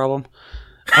part of the problem.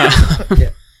 Yeah.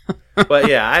 But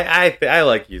yeah, I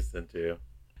like Houston too.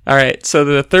 All right, so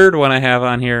the third one I have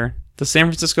on here, the San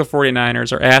Francisco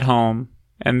 49ers are at home.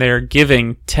 And they're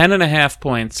giving 10.5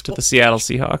 points to the Seattle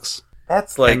Seahawks.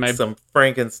 That's like some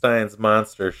Frankenstein's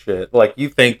monster shit. Like, you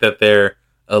think that they're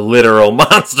a literal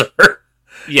monster.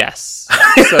 Yes.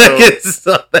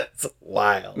 So that's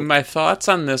wild. My thoughts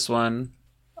on this one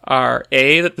are,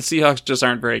 A, that the Seahawks just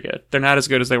aren't very good. They're not as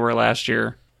good as they were last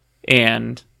year.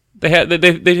 And they had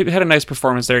a nice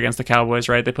performance there against the Cowboys,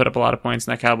 right? They put up a lot of points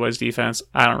in that Cowboys defense.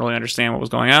 I don't really understand what was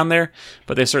going on there,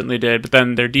 but they certainly did. But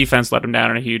then their defense let them down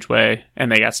in a huge way,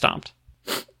 and they got stomped.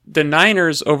 The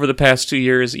Niners, over the past 2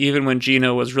 years, even when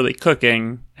Geno was really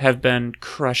cooking, have been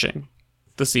crushing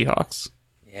the Seahawks.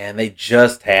 Yeah, and they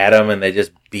just had them, and they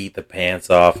just beat the pants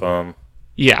off them.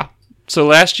 Yeah. So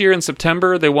last year in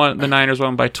September, the Niners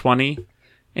won by 20.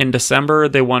 In December,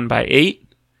 they won by 8.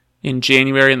 In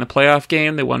January in the playoff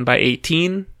game, they won by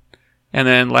 18. And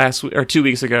then 2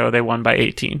 weeks ago, they won by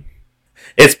 18.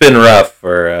 It's been rough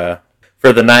for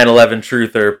the 9/11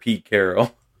 truther, Pete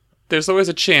Carroll. There's always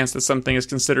a chance that something is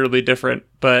considerably different,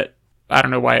 but I don't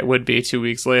know why it would be 2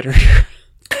 weeks later.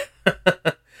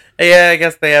 Yeah, I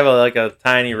guess they have a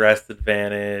tiny rest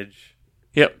advantage.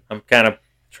 Yep. I'm kind of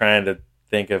trying to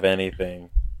think of anything.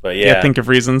 But yeah, think of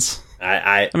reasons.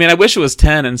 I mean, I wish it was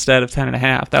 10 instead of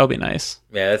 10.5. That would be nice.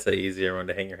 Yeah, that's an easier one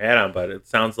to hang your hat on. But it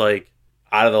sounds like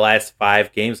out of the last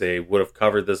 5 games, they would have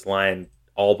covered this line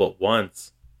all but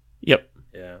once. Yep.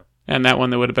 Yeah. And that one,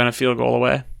 that would have been a field goal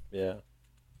away. Yeah.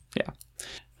 Yeah.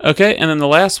 Okay, and then the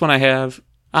last one I have,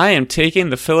 I am taking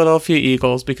the Philadelphia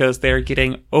Eagles because they're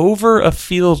getting over a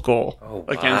field goal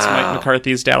against Mike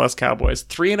McCarthy's Dallas Cowboys.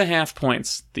 3.5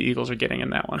 points the Eagles are getting in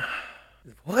that one.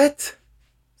 What?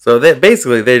 So they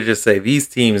just say these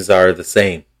teams are the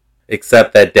same,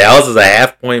 except that Dallas is a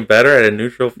half point better at a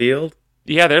neutral field?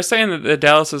 Yeah, they're saying that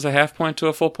Dallas is a half point to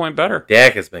a full point better.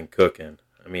 Dak has been cooking.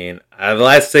 I mean, the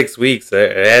last 6 weeks,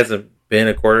 there hasn't been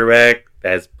a quarterback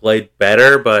that has played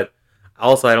better, but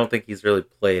also I don't think he's really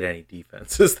played any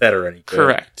defenses that are any good.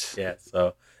 Correct. Yeah,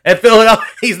 so... And Philadelphia,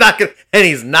 he's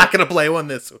not gonna play one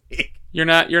this week. You're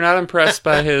not impressed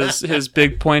by his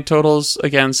big point totals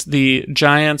against the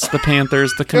Giants, the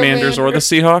Panthers, the Commanders, or the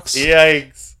Seahawks?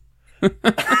 Yikes.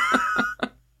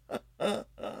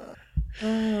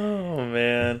 Oh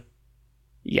man.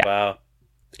 Yeah. Wow.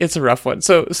 It's a rough one.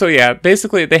 So yeah,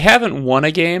 basically they haven't won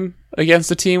a game against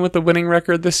a team with a winning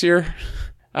record this year.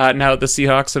 Now the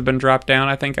Seahawks have been dropped down,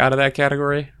 I think, out of that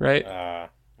category, right?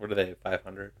 What are they,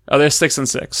 500? Oh, they're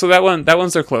 6-6. So that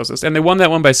one's their closest, and they won that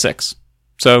one by 6.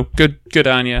 So good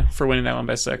on you for winning that one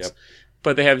by 6. Yep.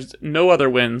 But they have no other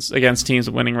wins against teams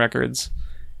with winning records,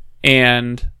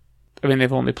 and I mean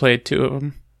they've only played 2 of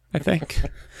them. I think.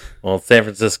 Well, San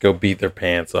Francisco beat their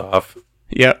pants off.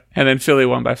 Yep, and then Philly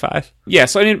won by 5. Yeah,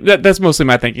 so I mean, that's mostly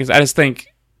my thinking. I just think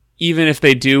even if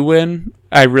they do win,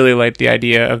 I really like the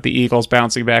idea of the Eagles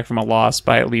bouncing back from a loss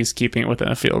by at least keeping it within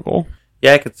a field goal.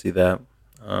 Yeah, I could see that.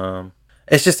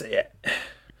 It's just,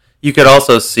 you could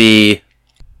also see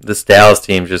this Dallas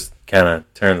team just kind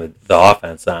of turn the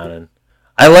offense on, and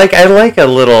I like a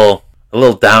little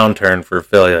downturn for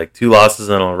Philly, like 2 losses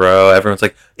in a row. Everyone's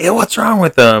like, "Yeah, what's wrong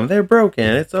with them? They're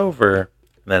broken. It's over."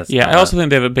 And then I also think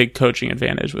they have a big coaching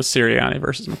advantage with Sirianni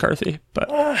versus McCarthy. But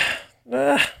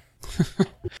but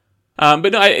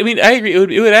no, I mean, I agree.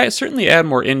 It would certainly add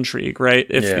more intrigue, right?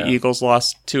 If the Eagles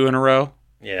lost 2 in a row.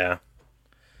 Yeah.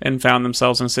 And found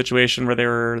themselves in a situation where they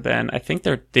were then, I think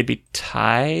they'd be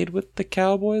tied with the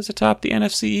Cowboys atop the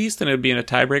NFC East, and it would be in a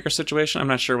tiebreaker situation. I'm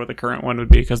not sure what the current one would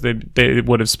be because they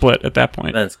would have split at that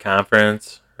point. Then it's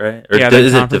conference, right? Or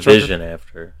is it division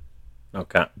after? No,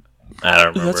 I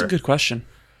don't remember. That's a good question.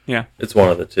 Yeah. It's one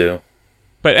of the two.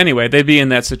 But anyway, they'd be in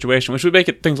that situation, which would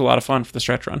make things a lot of fun for the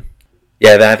stretch run.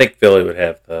 Yeah, then I think Philly would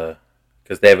have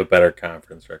because they have a better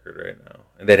conference record right now,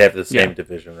 and they'd have the same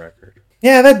division record.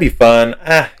 Yeah, that'd be fun.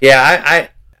 I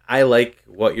like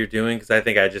what you're doing because I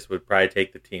think I just would probably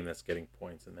take the team that's getting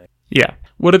points in that. Yeah.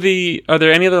 Are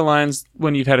there any other lines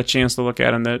when you've had a chance to look at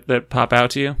them that pop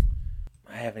out to you?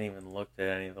 I haven't even looked at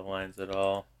any of the lines at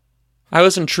all. I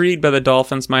was intrigued by the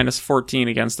Dolphins minus 14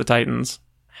 against the Titans.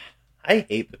 I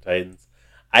hate the Titans.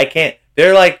 I can't.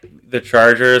 They're like the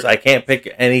Chargers. I can't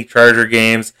pick any Charger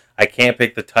games. I can't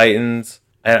pick the Titans.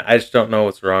 I just don't know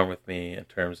what's wrong with me in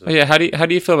terms of... Oh, yeah, how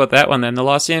do you feel about that one then? The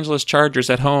Los Angeles Chargers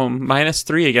at home, minus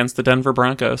 3 against the Denver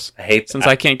Broncos. I hate that. Since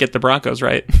I can't get the Broncos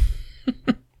right.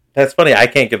 That's funny. I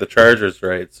can't get the Chargers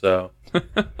right, so...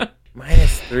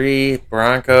 minus 3,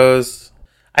 Broncos.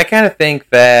 I kind of think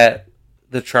that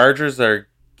the Chargers are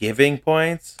giving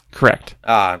points. Correct.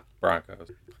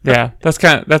 Broncos. Yeah,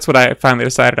 that's what I finally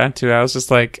decided on too. I was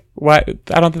just like, why?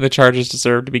 I don't think the Chargers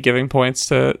deserve to be giving points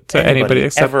to anybody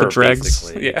except the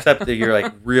Dregs. Yeah. Except that you're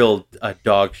like real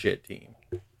dog shit team.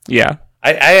 Yeah.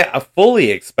 I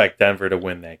fully expect Denver to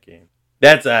win that game.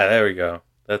 That's there we go.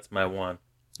 That's my one.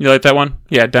 You like that one?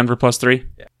 Yeah, Denver plus 3.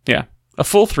 Yeah. A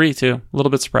full 3 too. A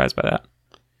little bit surprised by that.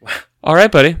 All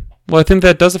right, buddy. Well, I think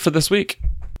that does it for this week.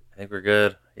 I think we're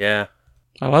good. Yeah.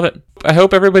 I love it. I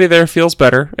hope everybody there feels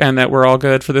better and that we're all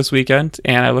good for this weekend.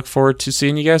 And I look forward to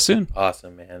seeing you guys soon.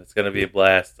 Awesome, man. It's gonna be a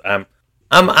blast. I'm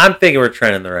thinking we're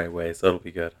trending the right way, so it'll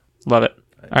be good. Love it.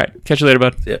 All right. Catch you later,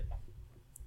 bud. See ya.